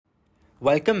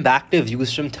Welcome back to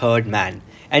Views from Third Man.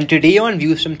 And today on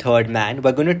Views from Third Man,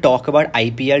 we're going to talk about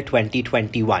IPL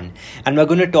 2021. And we're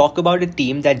going to talk about a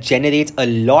team that generates a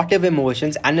lot of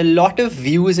emotions and a lot of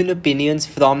views and opinions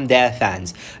from their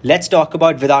fans. Let's talk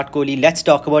about Virat Kohli. Let's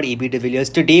talk about AB de Villiers.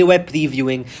 Today we're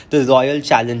previewing the Royal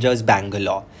Challengers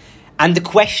Bangalore. And the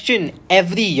question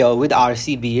every year with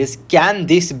RCB is, can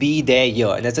this be their year?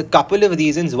 And there's a couple of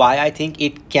reasons why I think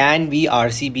it can be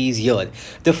RCB's year.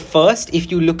 The first, if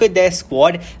you look at their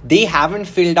squad, they haven't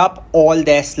filled up all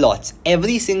their slots.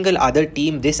 Every single other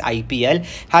team this IPL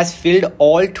has filled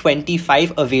all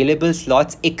 25 available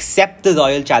slots except the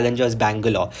Royal Challengers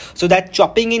Bangalore. So that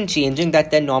chopping and changing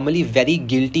that they're normally very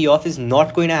guilty of is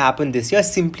not going to happen this year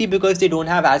simply because they don't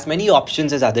have as many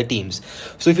options as other teams.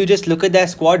 So if you just look at their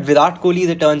squad, Virat Kohli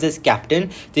returns as captain.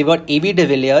 They've got AB de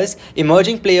Villiers,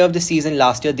 emerging player of the season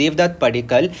last year, Devdutt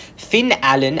Padikkal, Finn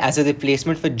Allen as a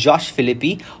replacement for Josh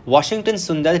Philippe, Washington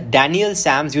Sundar, Daniel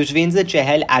Sams, Yuzvendra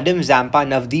Chahal, Adam Zampa,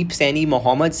 Navdeep Saini,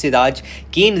 Mohammad Siraj,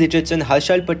 Kane Richardson,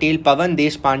 Harshal Patel, Pawan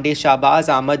Deshpande, Shahbaz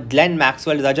Ahmed, Glenn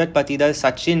Maxwell, Rajat Patidar,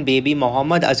 Sachin Baby,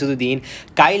 Mohammad Azharuddin,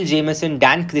 Kyle Jamieson,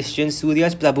 Dan Christian,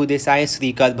 Suryas Prabhudesai,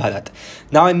 Srikar Bharat.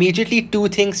 Now immediately two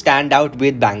things stand out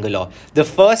with Bangalore. The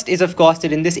first is of course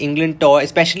that in this England tour,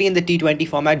 especially in the T20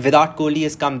 format, Virat Kohli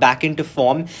has come back into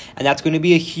form and that's going to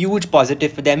be a huge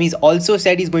positive for them. He's also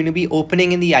said he's going to be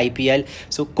opening in the IPL.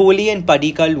 So Kohli and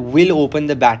Padikkal will open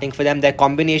the batting for them. Their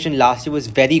combination last year was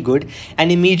very good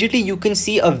and immediately you can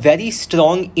see a very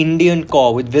strong Indian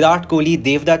core with Virat Kohli,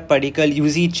 Devdutt Padikkal,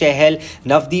 Yuzi Chahal,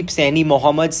 Navdeep Saini,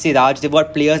 Mohammad Siraj. They've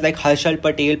got players like Harshal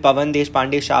Patel, Pawan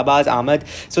Deshpande, Shahbaz Ahmed.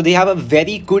 So they have a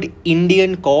very good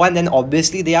Indian core and then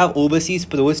obviously they have overseas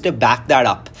pros to back that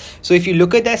up. So if you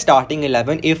look at their starting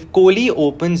 11, if Kohli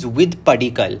opens with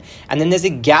Padikkal and then there's a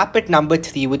gap at number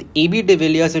 3 with AB de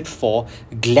Villiers at 4,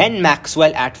 Glenn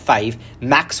Maxwell at 5.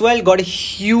 Maxwell got a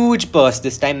huge purse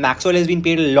this time. Maxwell has been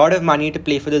paid a lot of money to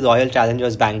play for the Royal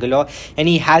Challengers Bangalore and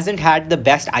he hasn't had the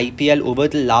best IPL over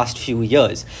the last few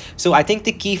years. So I think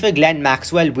the key for Glenn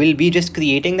Maxwell will be just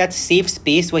creating that safe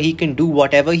space where he can do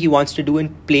whatever he wants to do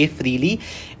and play freely.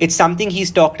 It's something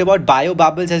he's talked about. Bio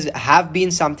bubbles have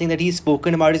been something that he's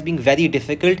spoken about as being very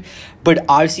difficult, but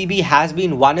RCB has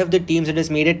been one of the teams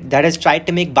that has tried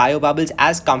to make bio bubbles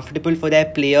as comfortable for their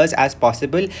players as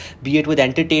possible, be it with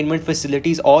entertainment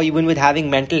facilities or even with having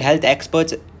mental health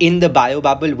experts in the bio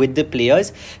bubble with the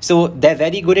players. So they're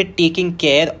very good at taking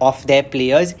care of their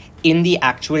players in the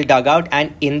actual dugout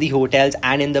and in the hotels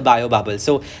and in the bio bubble.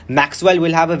 So Maxwell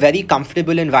will have a very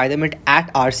comfortable environment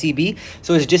at RCB.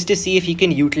 So it's just to see if he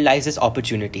can utilize this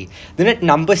opportunity. Then at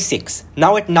number 6.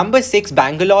 Now at number 6,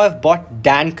 Bangalore have bought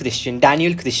Daniel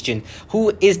Christian,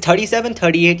 who is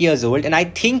 38 years old. And I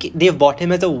think they've bought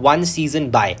him as a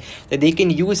one-season buy, that they can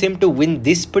use him to win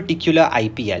this particular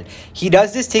IPL. He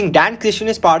does this thing. Dan Christian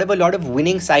is part of a lot of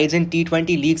winning sides in T20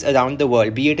 leagues around the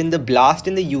world, be it in the Blast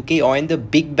in the UK or in the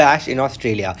Big Bash in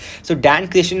Australia. So Dan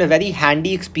Christian, a very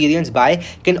handy experience buy,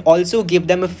 can also give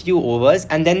them a few overs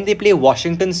and then they play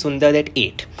Washington Sundar at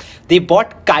 8. They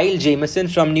bought Kyle Jamieson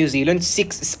from New Zealand,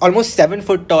 almost 7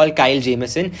 foot tall Kyle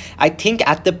Jamieson. I think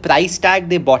at the price tag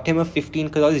they bought him of 15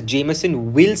 crores.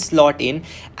 Jamieson will slot in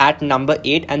at number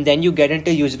 8 and then you get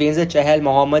into Yuzvendra Chahal,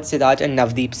 Mohammad Siraj and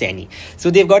Navdeep Saini. So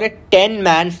they've got a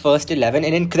 10-man first 11,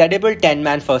 an incredible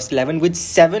 10-man first 11 with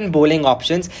 7 bowling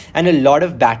options and a lot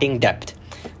of batting depth.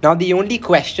 Now, the only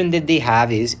question that they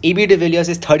have is, AB de Villiers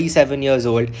is 37 years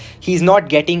old. He's not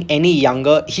getting any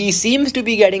younger. He seems to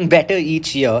be getting better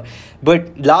each year.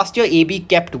 But last year, AB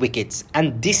kept wickets.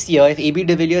 And this year, if AB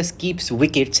de Villiers keeps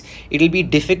wickets, it'll be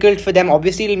difficult for them.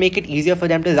 Obviously, it'll make it easier for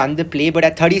them to run the play. But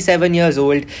at 37 years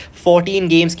old, 14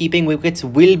 games keeping wickets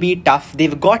will be tough.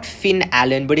 They've got Finn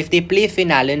Allen. But if they play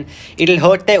Finn Allen, it'll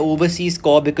hurt their overseas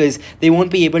score because they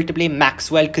won't be able to play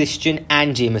Maxwell, Christian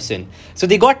and Jamieson. So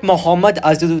they got Mohammad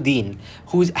Azharuddin,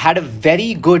 who's had a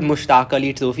very good Mushtaq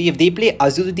Ali trophy. If they play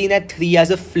Azharuddin at 3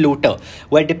 as a floater,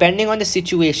 where depending on the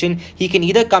situation, he can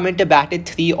either come into bat at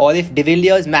 3 or if de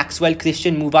Villiers, Maxwell,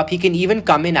 Christian move up, he can even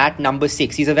come in at number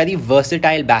 6. He's a very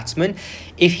versatile batsman.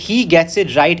 If he gets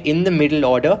it right in the middle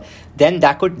order, then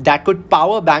that could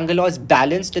power Bangalore's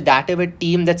balance to that of a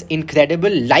team that's incredible,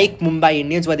 like Mumbai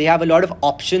Indians, where they have a lot of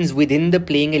options within the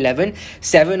playing 11,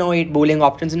 7 or 8 bowling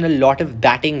options and a lot of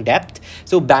batting depth.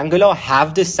 So Bangalore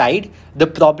have the side. The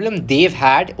problem they've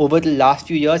had over the last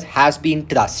few years has been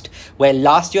trust, where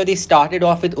last year they started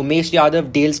off with Umesh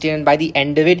Yadav, Dale Steyn, and by the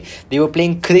end of it, they were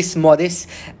playing Chris Morris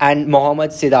and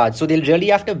Mohammad Siraj. So they'll really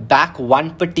have to back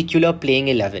one particular playing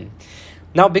 11.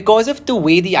 Now, because of the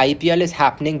way the IPL is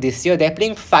happening this year, they're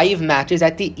playing 5 matches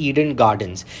at the Eden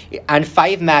Gardens and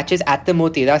 5 matches at the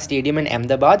Motera Stadium in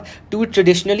Ahmedabad, two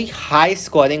traditionally high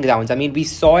scoring grounds. I mean, we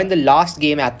saw in the last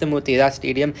game at the Motera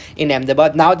Stadium in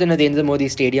Ahmedabad, now the Narendra Modi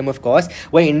Stadium, of course,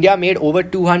 where India made over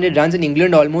 200 runs and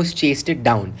England almost chased it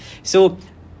down. So,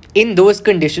 in those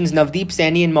conditions, Navdeep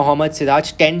Saini and Mohammad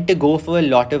Siraj tend to go for a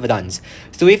lot of runs.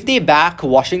 So if they back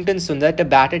Washington Sundar to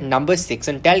bat at number 6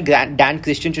 and tell Dan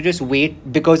Christian to just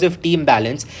wait because of team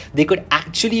balance, they could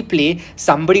actually play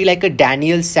somebody like a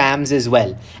Daniel Sams as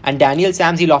well. And Daniel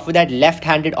Sams, he'll offer that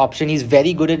left-handed option. He's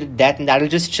very good at that, and that'll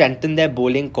just strengthen their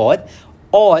bowling core.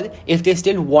 Or if they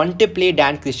still want to play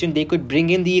Dan Christian, they could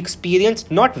bring in the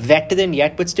experienced, not veteran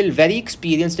yet, but still very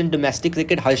experienced in domestic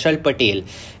cricket, Harshal Patel.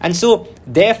 And so,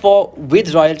 therefore,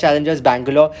 with Royal Challengers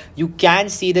Bangalore, you can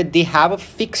see that they have a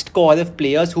fixed core of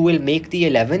players who will make the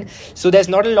 11. So there's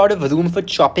not a lot of room for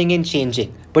chopping and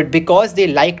changing. But because they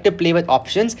like to play with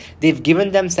options, they've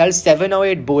given themselves 7 or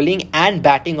 8 bowling and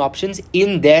batting options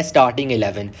in their starting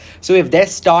 11. So if their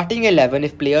starting 11,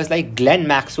 if players like Glenn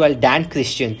Maxwell, Dan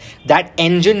Christian, that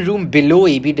engine room below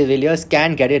AB de Villiers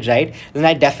can get it right, then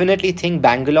I definitely think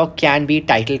Bangalore can be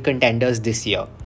title contenders this year.